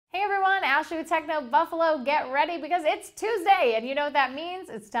Ashley with TechnoBuffalo. Get ready because it's Tuesday, and you know what that means?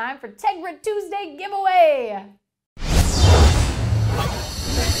 It's time for Tegra Tuesday giveaway.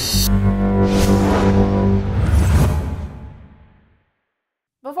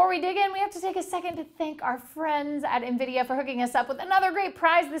 Before we dig in, we have to take a second to thank our friends at NVIDIA for hooking us up with another great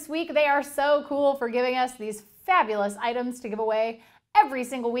prize this week. They are so cool for giving us these fabulous items to give away every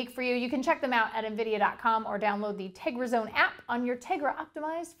single week for you. You can check them out at NVIDIA.com or download the Tegra Zone app on your Tegra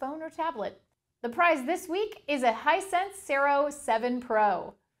optimized phone or tablet. The prize this week is a Hisense Sero 7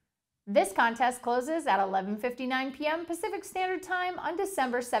 Pro. This contest closes at 11:59 p.m. Pacific Standard Time on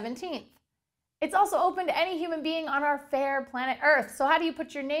December 17th. It's also open to any human being on our fair planet Earth. So how do you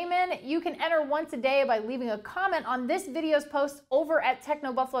put your name in? You can enter once a day by leaving a comment on this video's post over at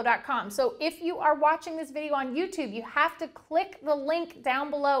TechnoBuffalo.com. So if you are watching this video on YouTube, you have to click the link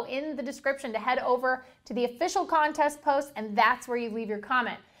down below in the description to head over to the official contest post, and that's where you leave your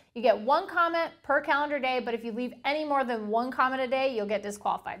comment. You get one comment per calendar day, but if you leave any more than one comment a day, you'll get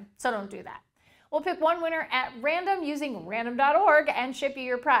disqualified. So don't do that. We'll pick one winner at random using random.org and ship you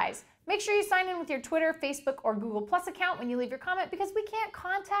your prize. Make sure you sign in with your Twitter, Facebook, or Google Plus account when you leave your comment because we can't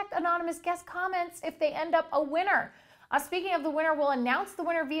contact anonymous guest comments if they end up a winner. Speaking of the winner, we'll announce the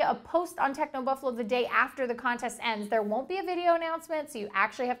winner via a post on TechnoBuffalo the day after the contest ends. There won't be a video announcement, so you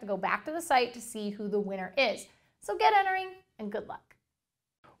actually have to go back to the site to see who the winner is. So get entering and good luck.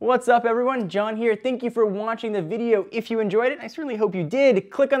 What's up everyone, John here. Thank you for watching the video. If you enjoyed it, I certainly hope you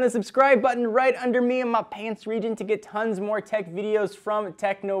did. Click on the subscribe button right under me in my pants region to get tons more tech videos from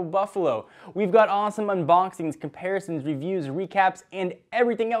TechnoBuffalo. We've got awesome unboxings, comparisons, reviews, recaps, and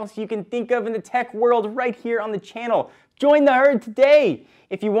everything else you can think of in the tech world right here on the channel. Join the herd today.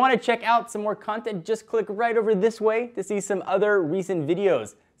 If you want to check out some more content, just click right over this way to see some other recent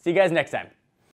videos. See you guys next time.